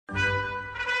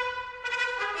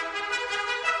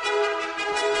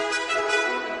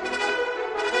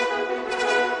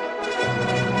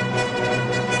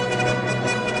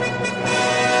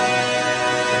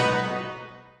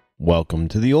welcome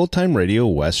to the Old Time Radio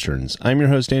Westerns. I'm your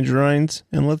host, Andrew Rines,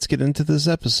 and let's get into this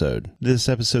episode.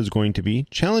 This episode is going to be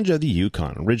Challenge of the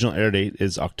Yukon. Original air date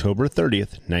is October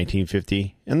 30th,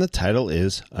 1950, and the title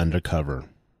is Undercover.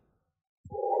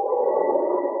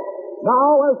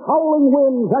 Now, as howling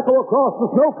winds echo across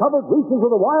the snow-covered reaches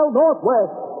of the wild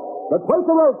Northwest, the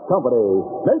Quaker Oats Company,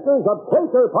 makers of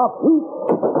Quaker Puffed Wheat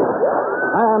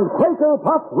and Quaker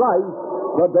Puffed Rice,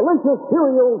 the delicious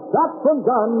cereal shot from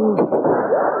guns,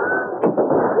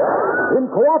 in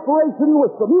cooperation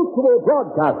with the Mutual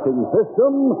Broadcasting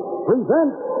System,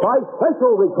 presents by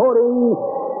special recording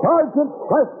Sergeant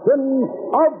Preston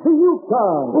of the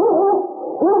Yukon.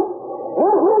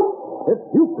 It's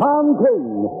Yukon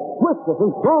King, swiftest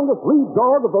and strongest lead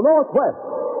dog of the Northwest,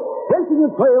 taking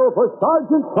his trail for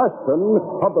Sergeant Preston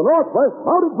of the Northwest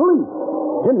Mounted Police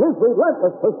in his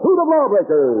relentless pursuit of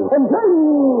lawbreakers. And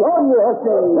King on your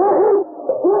hustle.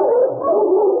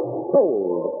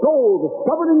 Gold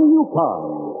discovered in the Yukon.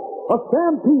 A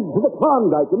stampede to the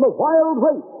Klondike in the wild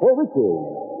race for riches.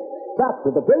 Back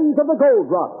to the days of the gold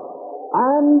rush.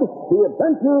 And the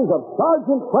adventures of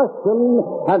Sergeant Preston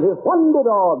and his wonder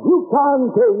dog,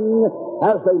 Yukon King,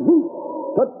 as they meet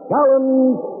the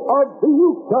challenge of the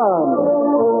Yukon.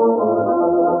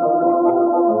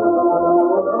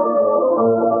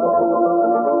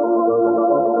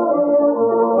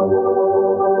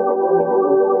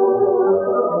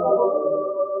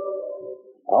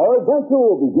 Our adventure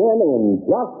will begin in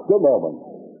just a moment.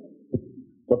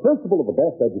 The principle of the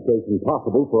best education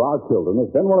possible for our children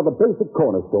has been one of the basic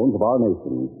cornerstones of our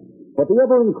nation. But the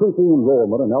ever-increasing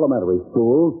enrollment in elementary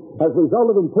schools has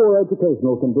resulted in poor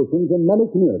educational conditions in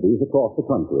many communities across the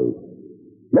country.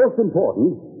 Most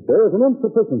important, there is an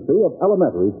insufficiency of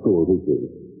elementary school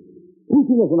teachers.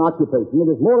 Teaching is an occupation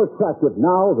that is more attractive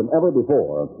now than ever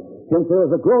before, since there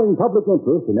is a growing public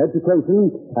interest in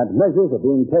education and measures are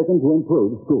being taken to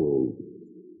improve schools.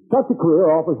 Such a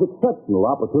career offers exceptional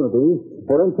opportunities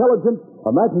for intelligent,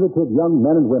 imaginative young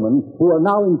men and women who are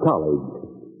now in college.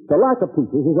 The lack of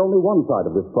teachers is only one side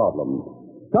of this problem.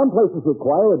 Some places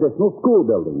require additional school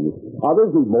buildings.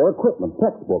 Others need more equipment,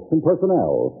 textbooks, and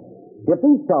personnel. If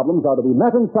these problems are to be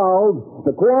met and solved,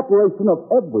 the cooperation of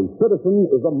every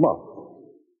citizen is a must.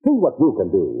 See what you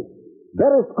can do.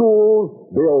 Better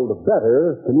schools build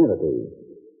better communities.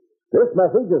 This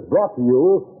message is brought to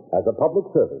you as a public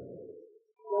service.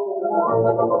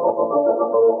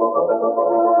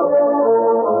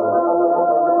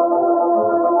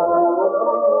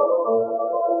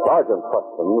 Sergeant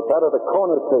Preston sat at a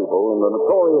corner table in the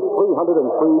notorious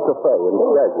 303 Cafe in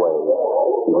Skagway.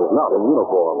 He was not in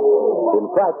uniform. In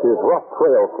fact, his rough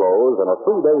trail clothes and a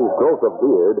 3 days' growth of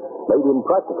beard made him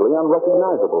practically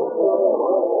unrecognizable.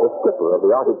 The skipper of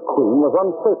the Arctic Queen was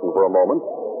uncertain for a moment,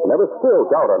 and there was still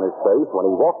doubt on his face when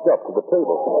he walked up to the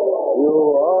table. You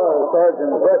are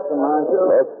Sergeant Preston, aren't you?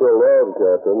 That's the alarm,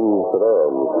 Captain. Sit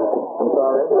down. I'm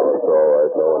sorry. It's all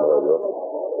right. No one heard you.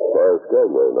 Why,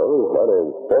 Skagway, no? My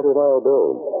name's 40 Mile Bill.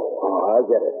 Oh, I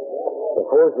get it. The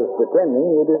force is pretending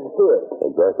you didn't do it.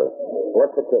 Exactly.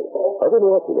 What's the case? I've been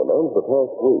watching the man for the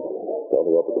past week.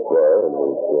 Standing up at the fire and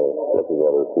he's looking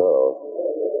at us now.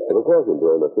 I was talking to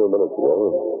him a few minutes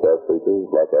ago. Dark features,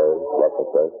 black eyes, black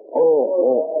mustache.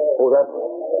 Oh, that's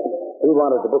right. He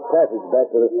wanted to book passage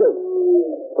back to the States.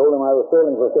 Told him I was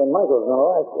sailing for St. Michael's in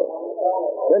Alaska.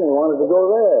 Then he wanted to go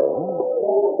there.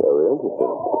 Very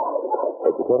interesting.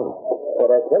 What'd you tell him? But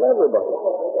I tell everybody.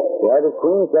 The Arctic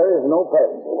Queen carries no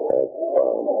passage. That's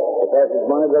fine. The passage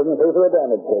money doesn't pay for the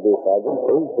damage, dear Sergeant.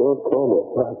 Please don't call me a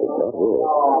passage, not here.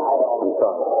 I'm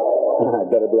sorry. I'd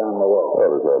better be on the way. Oh,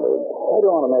 there's no need. I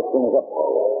don't want to mess things up for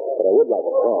you, but I would like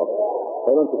to talk.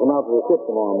 Why don't you come out to the ship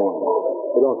tomorrow morning?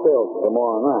 We don't sail till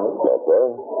tomorrow night. That's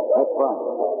right. That's fine.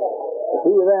 I'll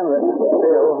see you then, Rick.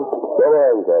 So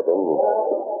long, Captain.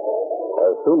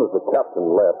 As soon as the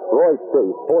captain left, Roy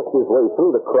Chase forced his way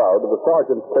through the crowd to the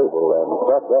sergeant's table and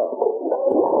sat down.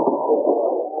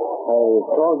 They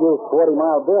called you 40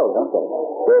 Mile Bill, don't they?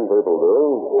 Some people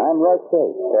do. I'm Roy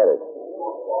Chase. Harry.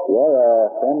 You're a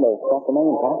friend of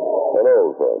Sacramento, huh? An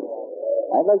old friend.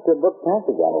 I'd like to book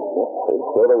passage on it, sir. He's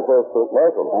sailing for St.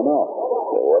 Michael. I know.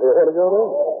 Well, where do you want to go then?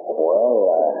 Well,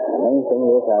 the main thing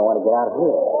is I want to get out of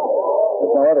here.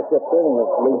 There's no other ship sailing at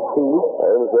least 2 weeks.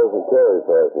 Amos doesn't carry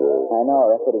passengers. I know,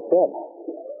 that's what he said.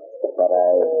 But I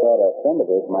thought a friend of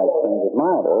his might change his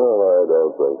mind. Oh, I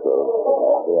don't think so.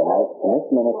 That'd be a nice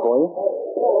commission in it for you.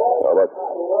 How much? 500.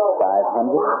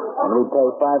 And we'd pay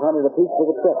 500 apiece for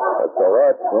the trip. That's all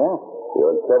right. Yeah. You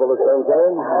in trouble the same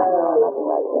time? No, nothing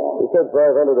like that. He said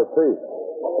 500 apiece.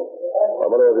 How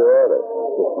many of you are there?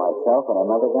 Just myself and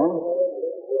another guy.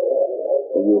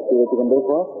 Will you see what you can do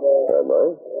for us? Am I?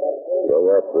 Going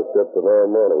out for a trip tomorrow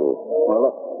morning. Well,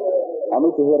 look, I'll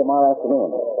meet you here tomorrow afternoon.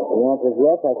 If the answer is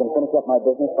yes, I can finish up my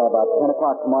business by about 10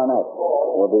 o'clock tomorrow night.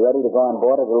 We'll be ready to go on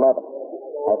board at 11.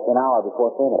 That's an hour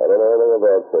before sailing. I don't know anything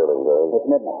about sailing, John. It's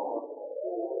midnight.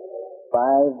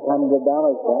 $500,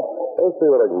 sir. Let's see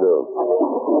what I can do.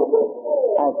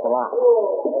 Thanks a lot.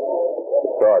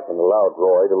 The sergeant allowed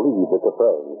Roy to leave the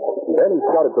cafe. Then he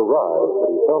started to rise, but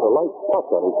he felt a light touch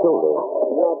on his shoulder.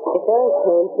 There's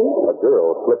Hanson. A girl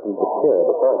slipped into the chair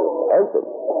beside him. Hanson,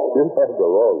 you had the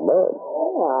wrong man.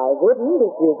 I wouldn't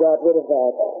if you got rid of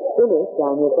that finish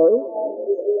on your face.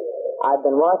 I've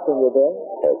been watching you, Bill.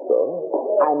 That's so.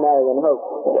 I'm Marion Hope.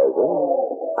 Pleasure.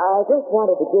 I just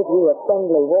wanted to give you a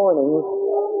friendly warning.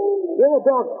 You're a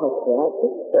dog pusher, aren't you?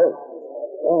 Yes.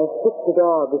 Stick to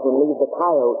dogs and leave the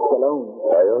coyotes alone.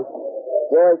 Coyote?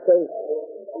 Roy Chase.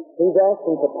 He's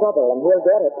asking for trouble, and he'll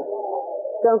get it.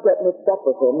 Don't get mixed up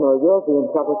with him, or you'll be in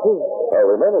trouble, too. I'll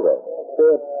remember that.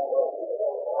 Good.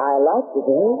 I like you,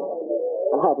 Bill.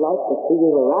 I'd like to see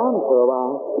you around for a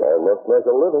while. I must make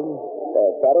a living.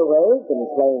 There's better ways than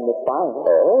playing with fire.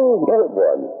 Oh, good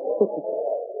one.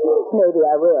 Maybe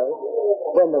I will,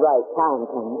 when the right time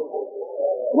comes.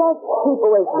 Just keep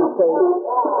away from the stage.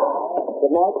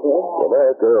 Good night, Bill. Well,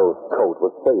 that girl's coat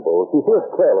was sable. She threw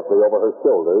carelessly over her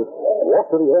shoulders and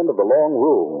walked to the end of the long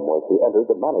room where she entered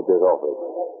the manager's office.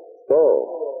 So,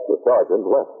 the sergeant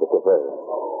left the cafe.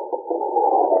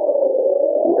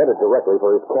 He headed directly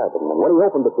for his cabin, and when he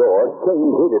opened the door, King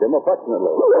greeted him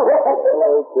affectionately.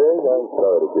 Hello, King. I'm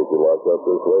sorry to keep you locked up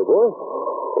this way, boy.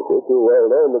 But you're too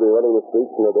well known to be running the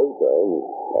streets in the daytime.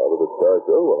 Now that it's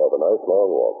darker, we'll have a nice long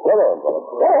walk. Come on, Bob.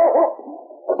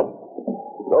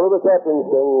 Go to the captain,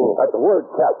 King. At the word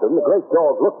captain, the great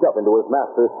dog looked up into his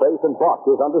master's face and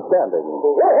barked his understanding.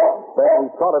 Then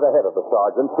he trotted ahead of the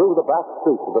sergeant through the back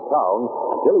streets of the town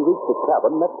until he reached the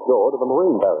cabin next door to the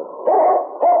Marine barracks.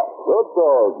 Good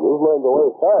dog. You've learned the way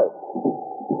fast.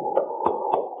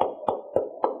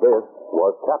 This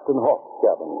was Captain Hawk's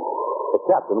cabin. The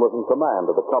captain was in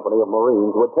command of the company of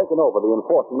Marines who had taken over the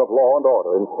enforcement of law and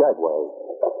order in Skagway.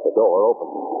 The door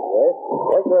opened. Yes?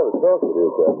 I'd like to have a talk with you,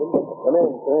 Captain. Come in,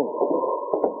 come in.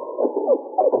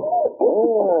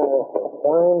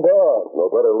 Fine dog. No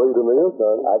better lead in the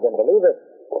Yukon. I can believe it.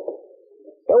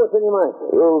 So what's in your mind,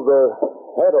 sir? You've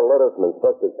had a letter from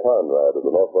Inspector Conrad of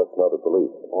the Northwest Mounted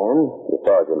Police. And? The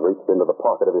sergeant reached into the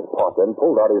pocket of his pocket and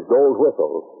pulled out his gold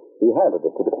whistle. He handed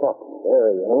it to the captain.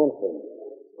 Very handsome.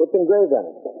 What's engraved on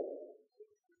it?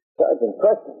 Sergeant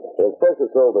Preston. The inspector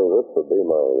told me this would be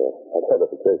my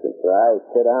identification. Right,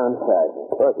 sit down, Sergeant.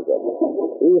 Thank you, Captain.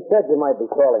 You said you might be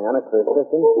calling on us for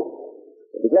assistance.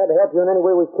 We'd be glad to help you in any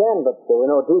way we can, but there were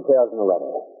no details in the letter.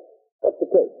 What's the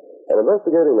case? I'm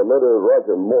investigating the murder of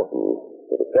Roger Morton.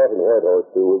 It was shot in Whitehorse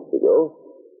 2 weeks ago.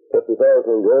 50,000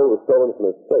 in gold was stolen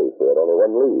from his safe. He had only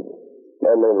one lead. A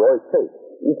man named Roy Chase.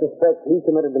 You suspect he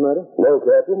committed the murder? No,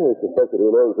 Captain. We suspect that he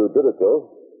knows who did it,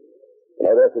 though.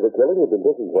 Right after the killing, he'd been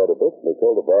drinking quite a bit, and he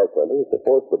told the bartender that the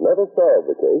force would never solve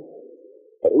the case.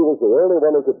 But he was the only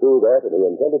one who could do that, and he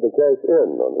intended to cash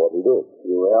in on what he did.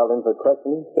 You held him for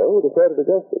questioning? So he decided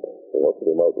against it. He hoped that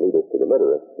he might lead us to the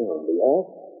murderer. Yes?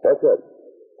 That's it.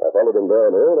 I followed him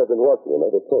down here, and I've been watching him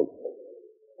ever since.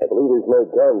 I believe he's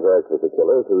made contact with the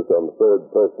killer through some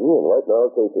third person, and right now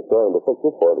Chase is trying to fix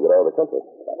it for him to get out of the country.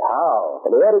 But how?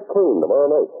 And he had it clean tomorrow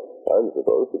night. I'm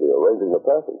supposed to be arranging the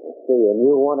passage. See, and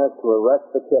you want us to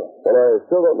arrest the killer? Well, I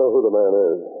still don't know who the man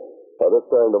is. By this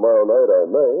time tomorrow night I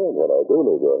may, and when I do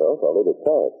need your help, I'll leave it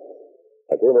fast.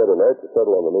 I came here tonight to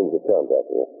settle on the means of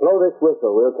contacting you. Blow this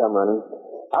whistle, we'll come running.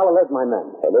 I'll alert my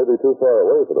men. I may be too far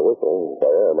away for the whistle. If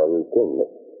I am, I'll use King.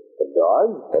 The dog?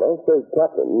 When I say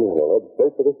captain, he'll head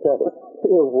straight for this cabin.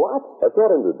 What? I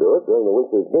taught him to do it during the week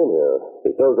he's been here. If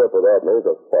he shows up without me,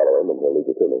 just follow him and he'll lead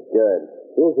you to me. Good.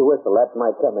 Here's the whistle. That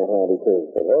might come in handy,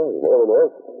 too. Well, more than that.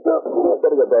 I'd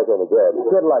better get back on the job.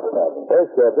 Good luck, Sergeant.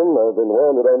 Thanks, Captain. I've been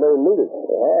warned that I may need it.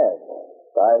 Yes.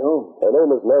 By whom? Her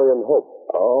name is Marion Hope.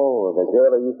 Oh, the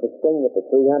girl who used to sing at the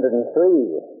 303.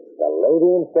 The lady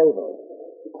in Sable.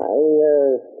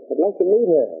 I'd like to meet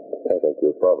her. I think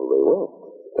you probably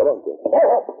will. Come on, Jim.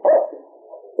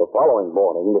 The following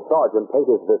morning, the sergeant paid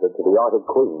his visit to the Arctic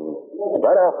Queen.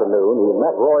 That afternoon, he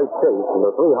met Roy Chase in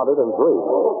the 303.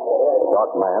 The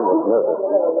dark man was nervous.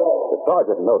 The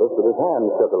sergeant noticed that his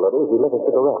hand shook a little as he lit a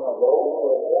cigarette.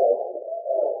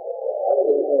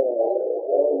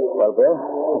 Well, Bill,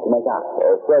 what'd you make out?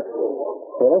 Oh, set.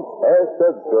 Really? I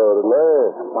said so, didn't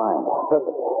I? Fine.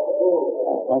 Perfect.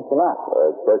 Thanks a lot. I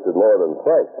expected more than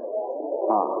thanks.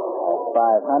 Oh,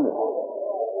 that's 500.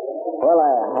 Well,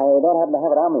 I don't happen to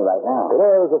have it on me right now. You know,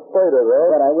 I was afraid of that.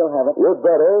 But I will have it. You'd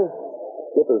better.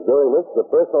 Skip is doing this as a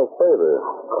personal favor.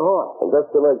 Of course. And just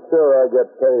to make sure I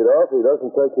get paid off, he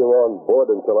doesn't take you on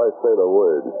board until I say the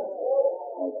word.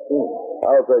 I see.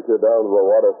 I'll take you down to the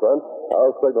waterfront.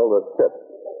 I'll signal the ship.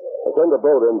 I'll send a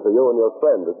boat in for you and your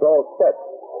friend. It's all set.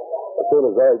 As soon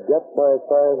as I get my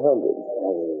 500.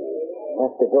 I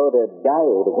have to go to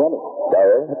Dyer to get it.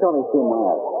 Dyer? It's only 2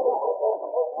 miles.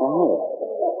 Oh, hey.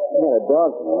 You got a dog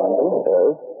from around here.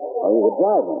 Yes? Oh, you could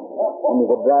drive me. And you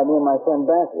could drive me and my friend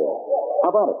back here.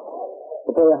 How about it?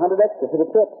 We'll pay $100 extra for the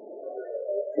trip.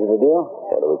 See the deal?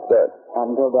 What do we set? Not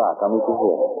until dark. I'll meet you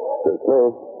here. Just me?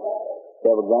 You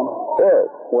have a gun? Yes.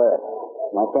 Where?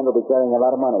 My friend will be carrying a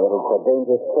lot of money. It'll be a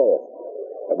dangerous trail.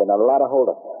 There've been a lot of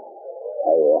holdups.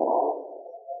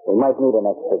 We might need an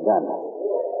extra gun.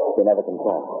 You never can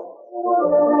tell.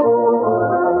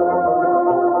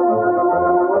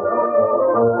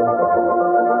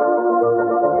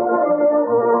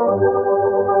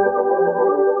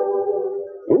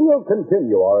 We'll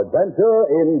continue our adventure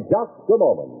in just a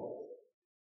moment.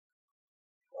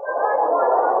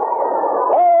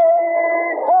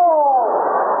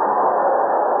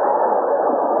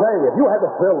 Say, have you had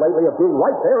the thrill lately of being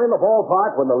right there in the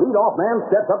ballpark when the leadoff man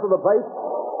steps up to the plate?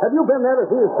 Have you been there to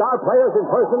see the star players in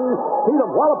person, see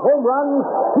them wallop home runs,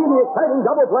 see the exciting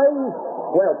double plays?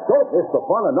 Well, don't miss the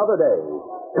fun another day.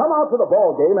 Come out to the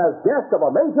ball game as guest of a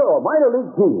major or minor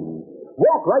league team.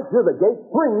 Walk right through the gate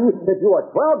free if you are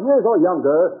 12 years or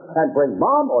younger and bring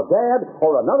mom or dad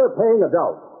or another paying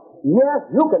adult.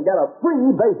 Yes, you can get a free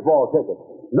baseball ticket.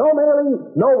 No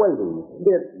mailing, no waiting.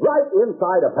 It's right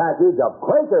inside a package of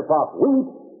Quaker Puffs wheat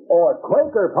or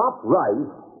Quaker Puffs rice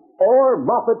or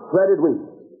Muffet shredded wheat.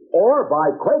 Or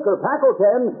buy Quaker Packle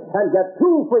 10 and get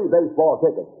 2 free baseball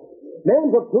tickets.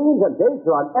 Names of teams and dates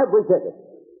are on every ticket.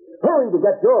 Hurry to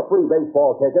get your free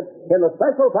baseball ticket in the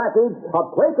special package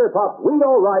of Quaker Puffs wheat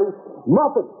or rice,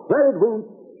 Muffet shredded wheat,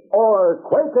 or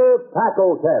Quaker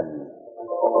Packle 10.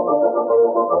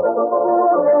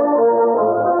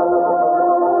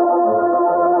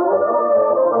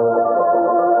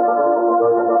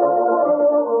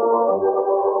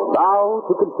 Now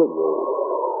to continue.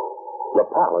 The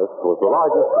palace was the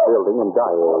largest building in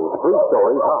Dyer, 3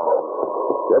 stories high.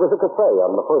 There was a cafe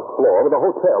on the first floor with a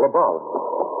hotel above.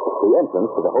 The entrance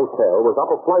to the hotel was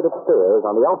up a flight of stairs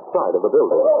on the outside of the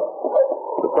building.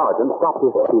 The sergeant stopped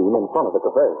his team in front of the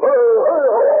cafe.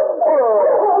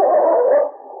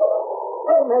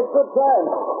 Hey, made good time.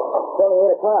 It's only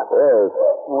 8 o'clock. Yes.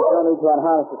 If I need to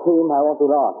unharness the team, I won't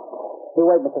be long. You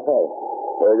wait in the cafe.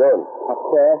 Where are you going?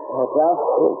 Upstairs, hotel.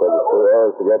 It'll take us 2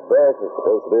 hours to get back. It's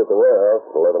supposed to be at the warehouse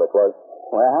at 11 o'clock.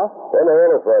 Warehouse? Then the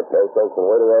waterfront place has some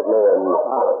waiting out in the end.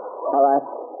 All right.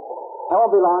 I won't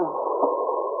be long.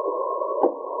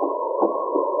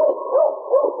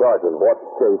 The sergeant watched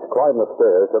Chase climb the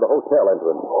stairs to the hotel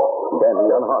entrance. Then he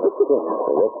unharnessed the team.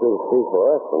 I guess this speaks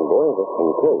for us, and boy, just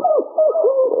in case.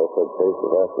 Well, said Chase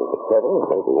was asking for trouble, and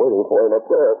they'll be waiting for him up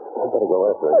there. I better go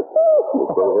after him. You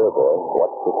stay here, boy.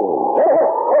 Watch the team.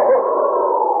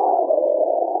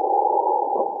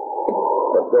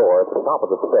 The door at the top of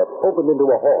the steps opened into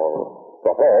a hall.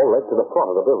 The hall led to the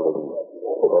front of the building.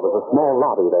 There was a small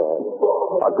lobby there.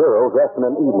 A girl dressed in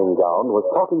an evening gown was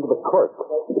talking to the clerk,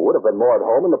 who would have been more at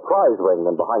home in the prize ring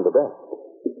than behind the desk.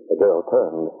 The girl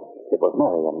turned. It was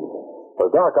Marion. Her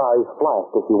dark eyes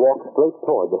flashed as she walked straight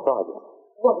toward the sergeant.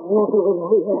 What are you doing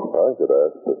here? I should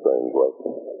ask the same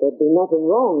question. There'd be nothing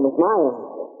wrong with my end.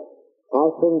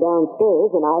 I've been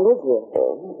downstairs and I live here.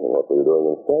 Oh, and what were you doing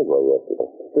in Skagway yesterday?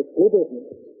 Strictly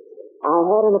business. I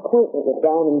had an appointment with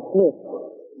Diamond Smith.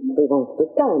 He wants to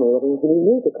sign me at his new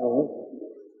music hall.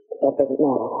 That doesn't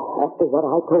matter. After what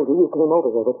I told you, you came over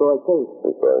here with Roy Chase.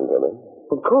 You signed him in?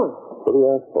 Of course. What did he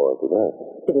ask for today?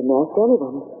 He didn't ask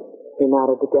anyone. He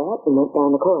nodded to Dad and went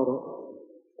down the corridor.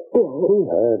 He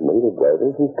hired me to drive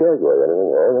him from Skagway.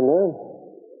 Anything wrong in that?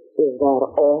 Is that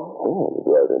all? Oh, to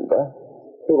drive him back.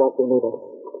 He won't be needed.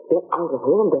 Get out of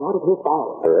here and get out of here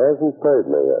fast. He hasn't paid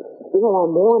me yet. Well,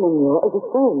 I'm warning you as a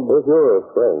friend. If you're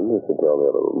a friend, you should tell me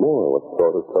a little more. What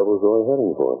sort of troubles are we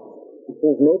heading for?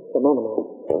 He's made some enemies.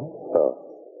 Huh? How?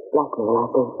 Like me, I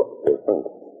think. You think?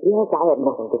 Yes, I have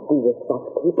nothing to do with such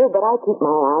people, but I keep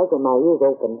my eyes and my ears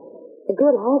open. A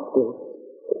girl has to.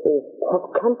 It's tough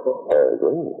country. I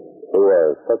agree. Who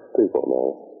are such people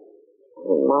now?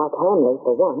 Mark Hanley,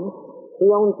 for one. He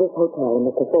owns this hotel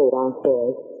and the cafe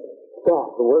downstairs.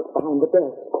 Dad, who works behind the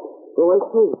desk. Roy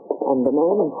Chase, and the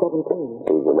man in 17.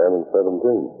 Who's the man in 17?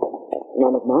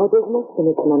 None of my business, and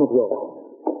it's none of yours.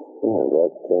 Oh,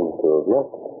 that seems to have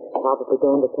left. Probably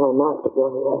going to tell Mark that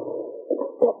you're here.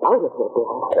 Get out of here,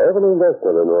 boy. I haven't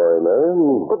invested in Roy,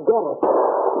 man. Forget it.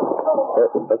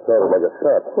 That sounded like a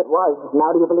shot. It was.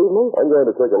 Now do you believe me? I'm going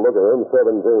to take a look at room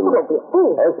 17. Don't be a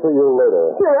fool. I'll see you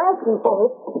later. You're asking for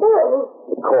it. Bill.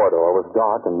 The corridor was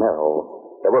dark and narrow.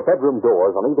 There were bedroom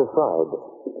doors on either side.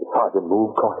 The sergeant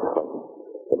moved cautiously.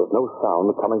 There was no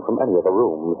sound coming from any of the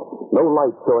rooms. No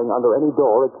light showing under any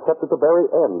door except at the very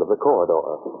end of the corridor.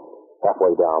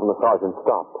 Halfway down, the sergeant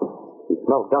stopped. He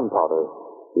smelled gunpowder.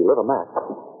 He lit a match.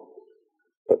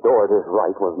 The door at his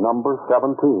right was number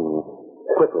 17.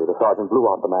 Quickly, the sergeant blew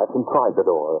out the match and tried the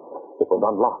door. It was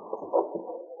unlocked.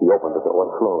 He opened the door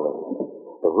slowly.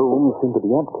 The room seemed to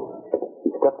be empty.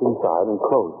 He stepped inside and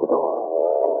closed the door.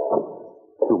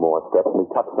 2 more steps and he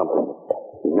touched something.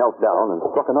 He knelt down and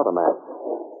struck another match.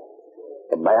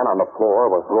 The man on the floor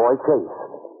was Roy Chase.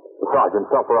 The sergeant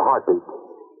felt for a heartbeat.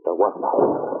 There wasn't.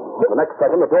 The next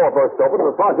second, the door burst open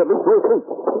and the sergeant leaped to his feet.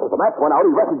 As the match went out,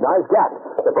 he recognized Gat.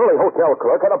 The burly hotel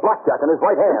clerk had a blackjack in his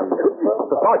right hand.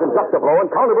 The sergeant ducked the blow and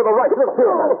countered with a right to the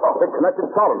chin. It connected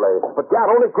solidly, but Gat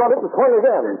only grunted and swung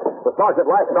again. The sergeant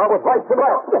lashed out with right to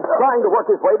left, trying to work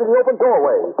his way to the open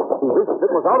doorway. He reached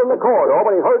it, was out in the corridor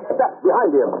when he heard steps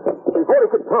behind him. Before he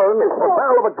could turn, the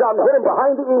barrel of a gun hit him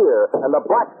behind the ear, and the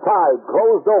black tide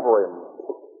closed over him.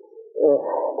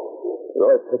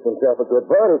 Roy picked himself a good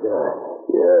body guy.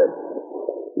 Yeah.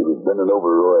 He was bending over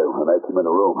Roy when I came in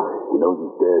the room. He knows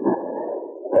he's dead.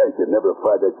 I should never have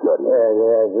fired that shot. Yeah,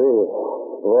 I agree.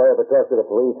 Roy ever talked to the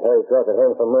police, Harry tried to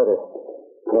hang for murder.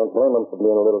 Can't blame him for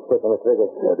being a little quick on the trigger.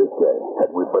 Yeah, this guy. Had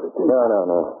we better take him?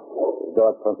 No. The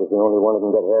dog punch is the only one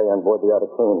who can get Harry on board the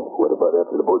Arctic Queen. What about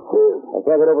after the boat sails? I'll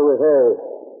talk it over with Harry.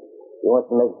 He wants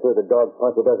to make sure the dog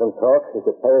puncher doesn't talk. He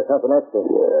could pay us something extra.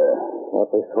 Yeah. I'll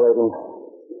persuade him.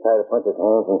 Tie the puncher's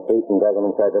hands and feet and drag him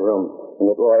inside the room. And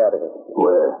get Roy out of here.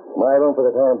 Where? My room for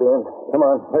the time being. Come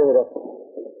on, hurry it up.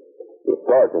 The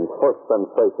sergeant's first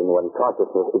sensation when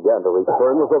consciousness began to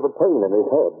return was of a pain in his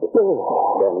head.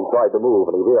 Then he tried to move,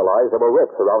 and he realized there were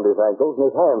ropes around his ankles, and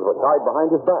his hands were tied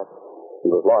behind his back. He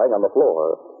was lying on the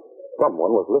floor.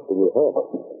 Someone was lifting his head.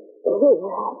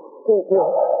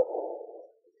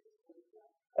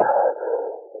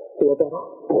 Feel better?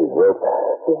 He's roped.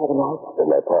 Do you have a knife? In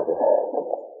my pocket.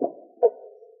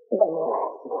 Got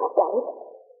it?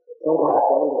 Go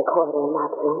down into the corridor and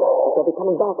mark them. They'll be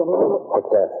coming back in a minute. What's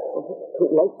that? It's too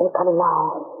late. They're coming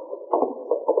now.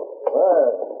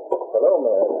 Hello,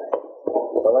 man.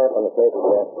 The lamp on the table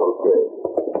there. Okay.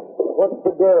 What's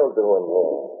the girl doing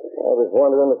here? I was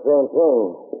wondering the same thing.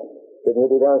 Shouldn't you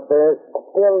be downstairs?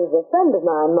 Bill's a friend of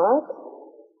mine, Mark.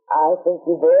 I think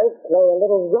you boys play a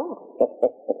little rough.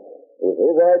 It's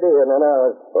his idea, none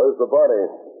ours. Where's the body?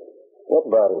 What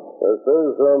body? This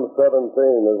is room 17,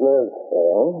 isn't it?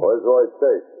 Yeah. Where's Roy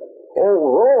Chase? Oh,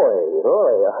 Roy.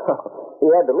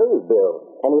 He had to leave,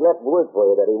 Bill. And he left word for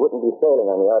you that he wouldn't be sailing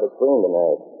on the Arctic Queen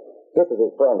tonight. This is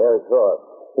his friend, Harry Cross.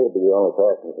 He'll be the only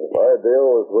passenger. My deal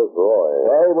was with Roy.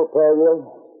 Harry will pay you.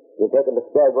 You take him to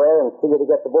Skagway and see you to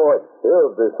get the board.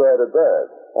 You've decided that.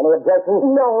 Any objections?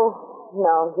 No,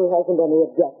 he hasn't any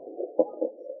objections.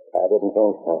 I didn't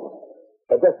think so.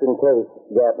 But just in case,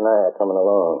 Gat and I are coming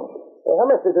along. Hey, how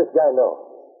much does this guy know?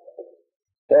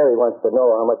 Harry wants to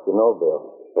know how much you know, Bill.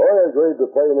 Roy agreed to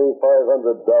pay me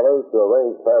 $500 to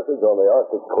arrange passage on the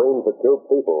Arctic Queen for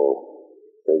 2 people.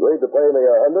 He agreed to pay me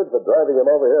 $100 for driving him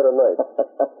over here tonight.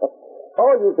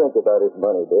 All you think about is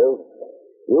money, Bill.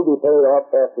 You'll be paid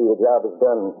off after your job is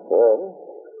done. Well,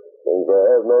 since I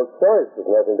have no choice,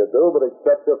 there's nothing to do but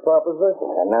accept your proposition.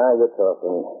 And now you're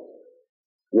talking.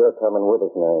 You're coming with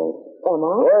us now. Am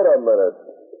I? Wait a minute.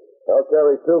 I'll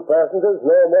carry 2 passengers,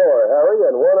 no more. Harry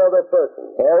and 1 other person.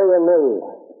 Harry and me.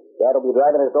 Gat'll be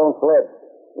driving his own sled.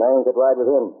 Nine could ride with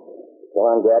him. Come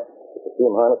on, Gat. See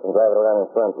him harness and drive it around in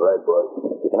front. Right, boy.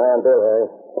 Keep an eye on Bill, Harry.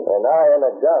 And I and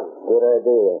a gun. Good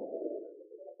idea.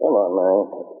 Come on, man.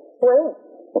 Where?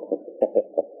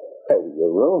 Hey,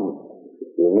 your room.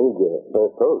 You need your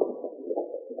first coat.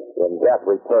 When Gat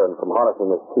returned from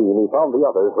harnessing his team, he found the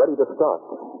others ready to start.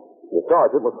 The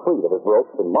sergeant was freed of his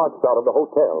ropes and marched out of the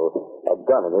hotel, a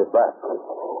gun in his back.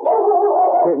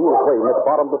 King was waiting at the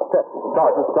bottom of the steps. The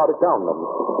sergeant started down them.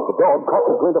 The dog caught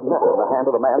the glint of metal in the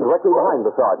hand of the man directly behind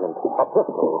the sergeant. A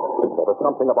pistol. There was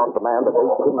something about the man that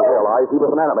made King realize he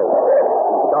was an enemy.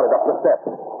 He started up the steps.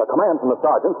 A command from the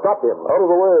sergeant stopped him. Out of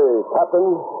the way,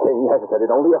 Captain. King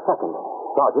hesitated only a second.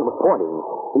 Sergeant was pointing.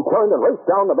 He turned and raced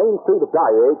down the main street of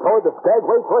Dye toward the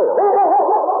Skagway Trail.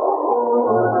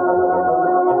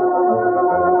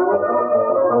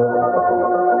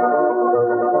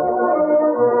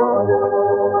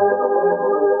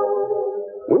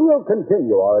 We'll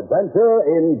continue our adventure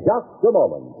in just a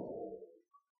moment.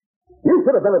 You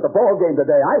should have been at the ball game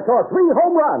today. I saw 3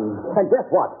 home runs. And guess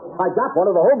what? I got one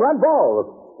of the home run balls.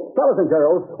 Fellas and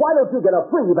girls, why don't you get a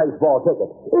free baseball ticket?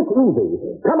 It's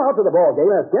easy. Come out to the ball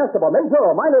game as guest of a major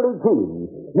or minor league team.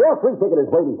 Your free ticket is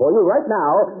waiting for you right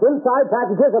now inside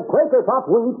packages of Quaker Puff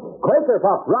Wheat, Quaker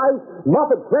Puff Rice,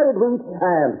 Muffet Shredded Wheat,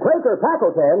 and Quaker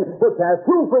Pack-O-Ten, which has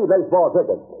 2 free baseball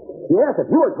tickets. Yes,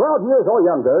 if you are 12 years or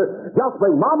younger, just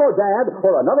bring mom or dad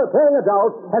or another paying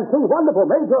adult and see wonderful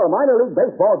major or minor league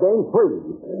baseball games free.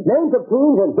 Names of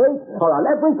teams and dates are on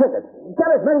every ticket.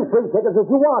 Get as many free tickets as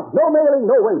you want. No mailing,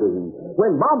 no waiting.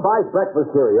 When mom buys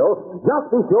breakfast cereal, just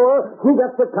be sure she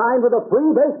gets the kind with a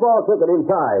free baseball ticket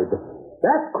inside.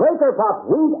 That's Quaker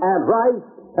Puff Wheat and Rice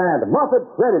and Muffet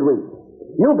Shredded Wheat.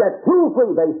 You get 2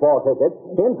 free baseball tickets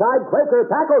inside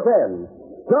Quaker Pack-O-Ten.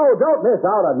 So don't miss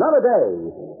out another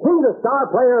day. See the star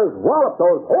players wallop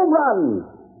those home runs.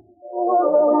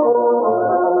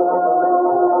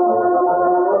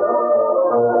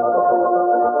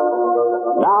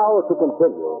 Now to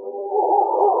continue.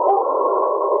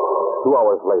 2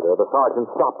 hours later, the sergeant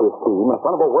stopped his team in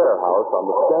front of a warehouse on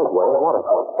the Skagway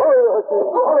waterfront.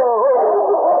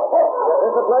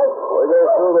 Is the place? We go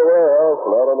through the warehouse,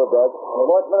 not on the dock. The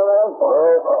watchman around? No,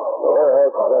 the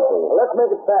warehouse is empty. Well, let's make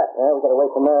it fast. Yeah, we gotta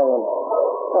wait for Marion.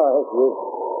 Oh, here she is.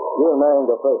 You and Marion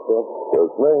go first, Bill.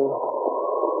 It's me.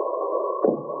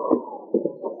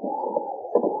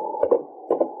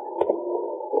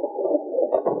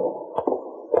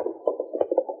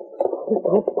 He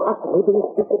can't possibly be as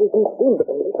stupid as he seemed to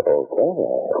be. Okay.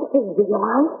 Do you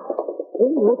realize? He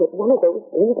knew that one of those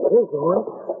things killed yours.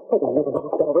 But I never let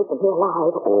us get away from here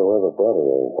alive. Oh, where the body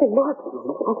is? Hey, Mark,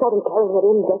 I saw him carrying it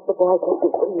in just before I took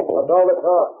his leave. What's all the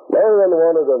talk? Marion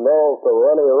wanted to know if there were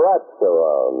any rats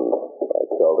around. I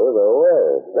told her there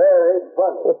were. Very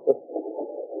funny.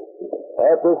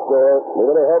 At this door.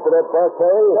 Need any help with that box,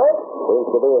 Harry? Nope. Seems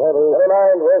to be heavy. Never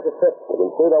mind. Where's the tip? You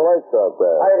can see the lights out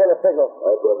there. How are you going to signal?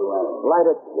 Right where we ran. Light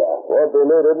it. Yeah. Won't be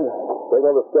needed.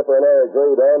 Signal the skipper and I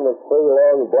agreed on with 3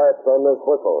 long blasts on this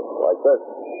whistle. Like this.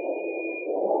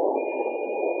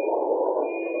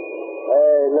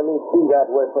 Hey, let me see that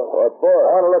whistle. What for?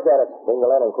 I want to look at it. Bring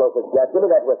the lantern closer, Jack. Give me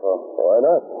that whistle. Why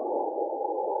not?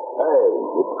 Hey,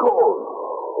 it's cold.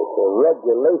 It's a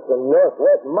regulation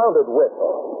Northwest mounted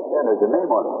whistle. Yeah, there's a name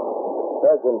on it.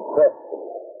 Sergeant Preston.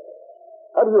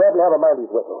 How do you happen to have a Mounties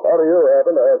whistle? How do you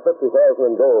happen to have 50,000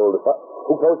 in gold?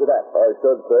 Who told you that? I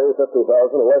should say 50,000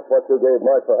 less what you gave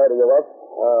Mark for hiding you up.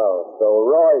 Oh, so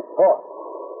Roy talked.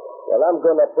 Well, I'm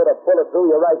going to put a bullet through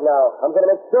you right now. I'm going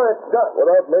to make sure it's done.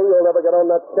 Without me, you'll never get on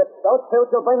that ship. Don't shoot.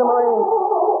 You'll bring the Marines.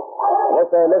 Unless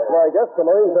I miss my guess, the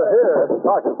Marines are here. The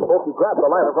sergeant spoke. He grabbed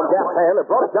the lantern from Gasp's hand and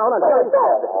brought it down and shot his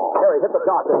head. Harry hit the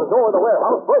dock as the door of the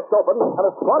warehouse burst open and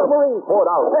a squad of Marines poured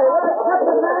out.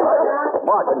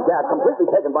 Mark and Gad, completely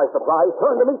taken by surprise,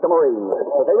 turned to meet the Marines.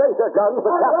 As they raised their guns,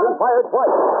 the captain fired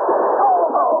twice.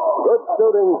 Good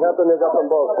shooting, Captain. You got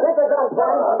them both. Take your gun,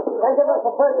 son, and give us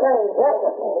the first aid. Yes,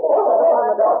 sir.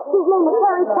 His name is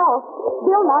Harry Cross.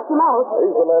 Bill knocked him out.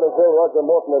 He's the man who killed Roger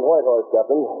Morton in Whitehorse,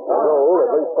 Captain. Gold,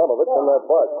 at least some of it, from that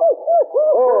box.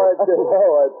 All right,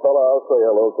 fella. I'll say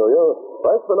hello to you.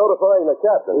 Thanks for notifying the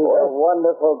captain. He's a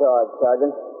wonderful dog,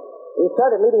 Sergeant. He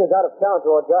started leading us out of town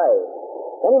toward Dave.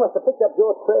 Then he must have picked up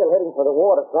your trail heading for the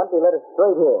waterfront. He led us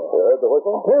straight here. You heard the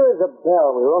whistle? Here is the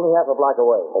bell. We were only half a block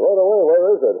away. Right away.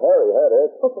 Where is it? Harry had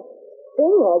it. He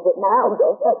has it now.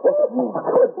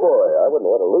 Good boy. I wouldn't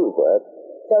want to lose that.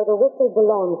 So the whistle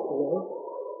belongs to you.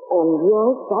 And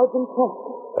you're Sergeant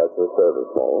Preston. That's the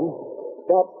service name.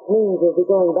 That means you'll be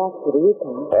going back to the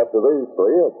Yukon. After these 3,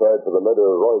 I tried for the murder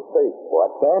of Roy Chase.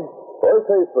 What's that? Roy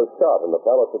Chase was shot in the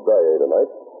Palace of Daya tonight.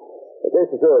 The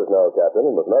case is yours now, Captain,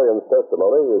 and with Marion's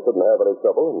testimony, you shouldn't have any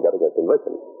trouble in getting a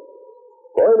conviction.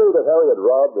 Roy knew that Harry had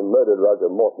robbed and murdered Roger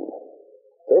Morton.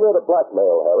 He made a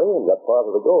blackmail Harry and got part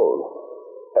of the gold.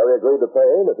 Harry agreed to pay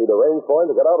him if he'd arrange for him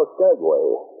to get out of Skagway.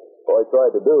 Roy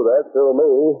tried to do that through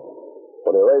me.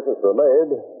 When the arrangements were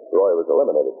made, Roy was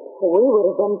eliminated. We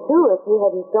would have been too if you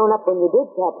hadn't shown up when you did,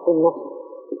 Captain.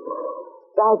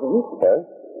 Sergeant, Huh?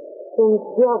 since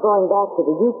you're going back to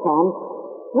the Yukon,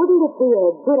 wouldn't it be a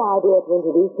good idea to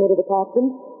introduce me to the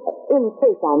captain? In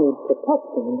case I need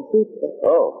protection in the future.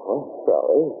 Oh, well,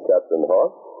 sorry. Captain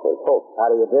Hawk. There's Hope.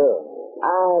 How do you do?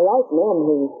 I like men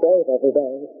who save every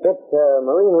day. It's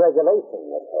Marine regulation,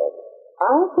 Miss Hope.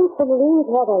 I think the Marines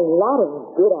have a lot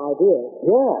of good ideas.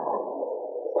 Yeah.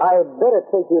 I'd better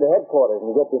take you to headquarters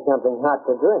and get you something hot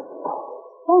to drink.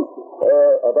 Thank you.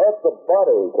 About the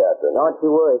body, Captain. Don't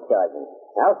you worry, Sergeant.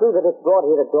 I'll see that it's brought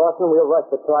here to Dawson. We'll rush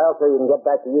the trial so you can get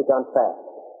back to Yukon fast.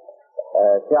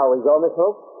 Shall we go, Miss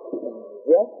Hope?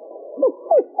 Yes.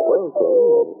 Well,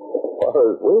 Jane, as far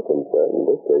as we're concerned,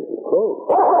 this case is closed.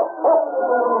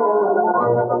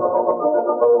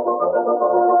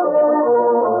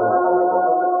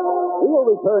 We'll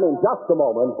return in just a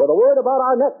moment with a word about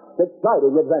our next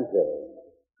exciting adventure.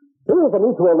 Here's a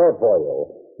Mutual note for you.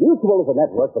 Mutual is a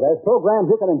network that has programs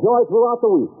you can enjoy throughout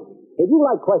the week. If you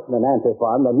like question and answer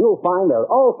fun, then you'll find there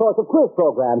are all sorts of quiz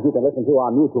programs you can listen to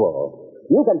on Mutual.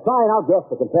 You can try and outguess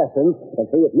the contestants and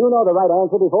see if you know the right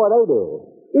answer before they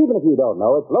do. Even if you don't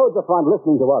know, it's loads of fun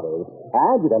listening to others,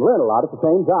 and you can learn a lot at the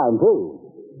same time, too.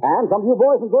 And some of you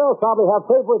boys and girls probably have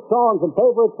favorite songs and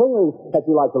favorite singers that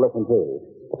you like to listen to.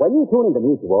 When you tune into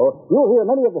Mutual, you'll hear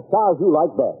many of the stars you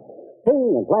like best,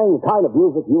 singing and playing the kind of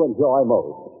music you enjoy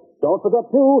most. Don't forget,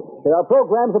 too, there are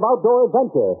programs of outdoor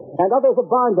adventure and others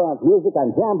of barn dance music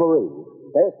and jamboree.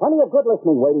 There's plenty of good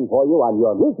listening waiting for you on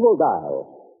your Mutual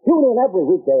dial. Tune in every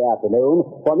weekday afternoon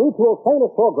for Mutual's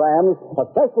famous programs,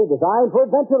 especially designed for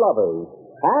adventure lovers.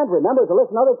 And remember to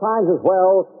listen other times as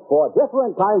well for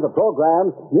different kinds of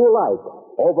programs you like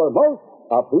over most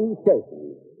of these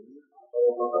stations.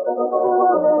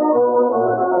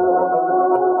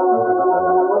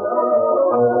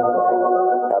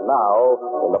 And now,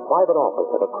 in the private office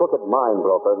of a crooked mine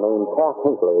broker named Cass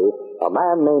Hinckley, a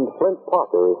man named Flint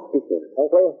Parker is speaking.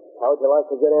 Hinckley, how would you like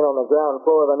to get in on the ground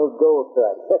floor of a new gold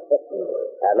strike?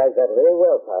 I'd like that real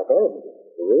well, Parker.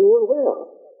 Real well.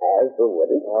 As the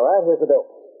would it? All right, here's the dope.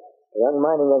 A young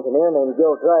mining engineer named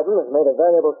Joe Dryden has made a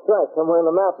valuable strike somewhere in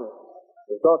the mountains.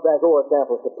 He's brought back ore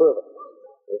samples to prove it.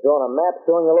 He's drawn a map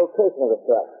showing the location of the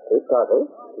strike. Hey, Parker,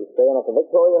 he's staying at the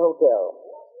Victoria Hotel.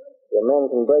 Your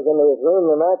men can break into his room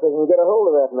tonight, they can get a hold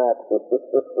of that map. They'll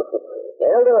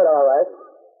do it, all right.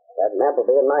 That map will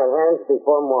be in my hands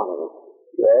before morning.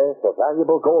 Yes, a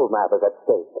valuable gold map is at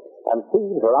stake, and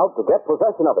thieves are out to get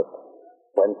possession of it.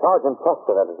 When Sergeant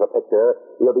Preston enters the picture,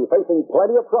 he'll be facing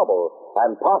plenty of trouble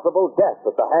and possible death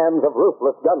at the hands of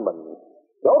ruthless gunmen.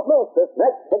 Don't miss this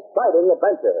next exciting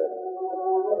adventure.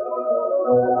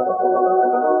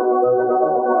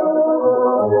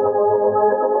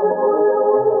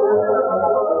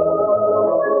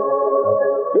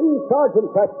 These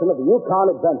Sergeant Preston of the Yukon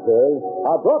Adventures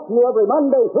are brought to you every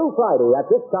Monday through Friday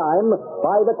at this time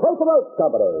by the Quaker Oats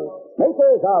Company,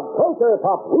 makers of Quaker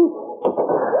Pop Wheat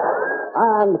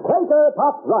and Quaker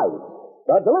Pop Rice,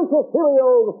 the delicious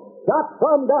cereals shot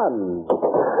from guns.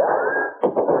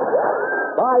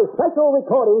 By special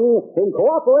recording in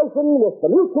cooperation with the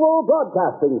Mutual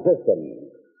Broadcasting System.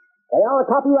 They are a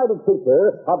copyrighted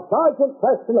feature of Sergeant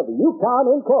Preston of the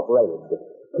Yukon Incorporated.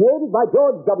 Created by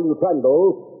George W.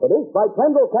 Trendle, produced by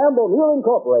Trendle Campbell Muir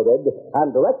Incorporated,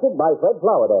 and directed by Fred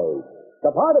Flowerday.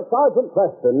 The part of Sergeant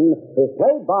Preston is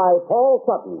played by Paul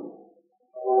Sutton.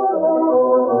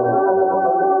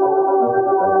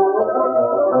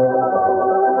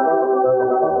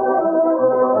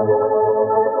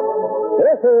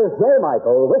 This is J.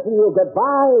 Michael wishing you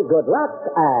goodbye, good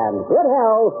luck, and good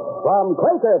health from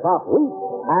Quaker Pop Wheat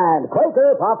and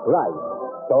Quaker Pop Rice.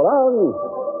 So long.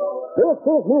 This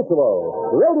is Mutual,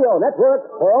 Radio Network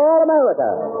for all America.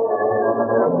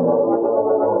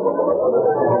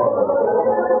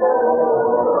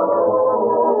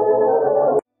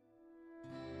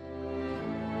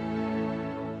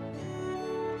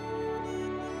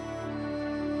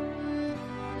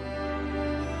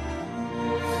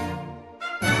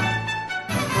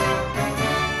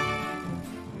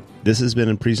 This has been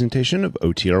a presentation of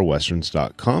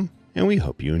OTRWesterns.com, and we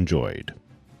hope you enjoyed.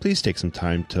 Please take some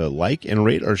time to like and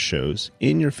rate our shows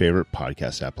in your favorite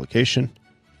podcast application.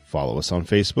 Follow us on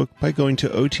Facebook by going to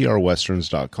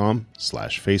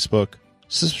OTRWesterns.com/Facebook.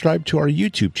 Subscribe to our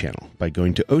YouTube channel by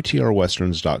going to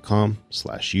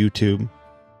OTRWesterns.com/YouTube.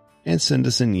 And send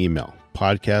us an email,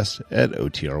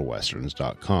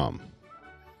 podcast@OTRWesterns.com.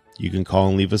 You can call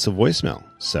and leave us a voicemail,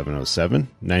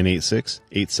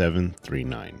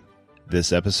 707-986-8739.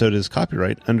 This episode is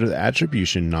copyright under the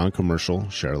Attribution Non-Commercial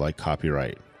Share-alike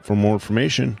copyright. For more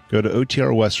information, go to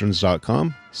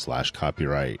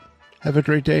OTRWesterns.com/copyright. Have a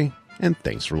great day, and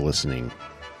thanks for listening.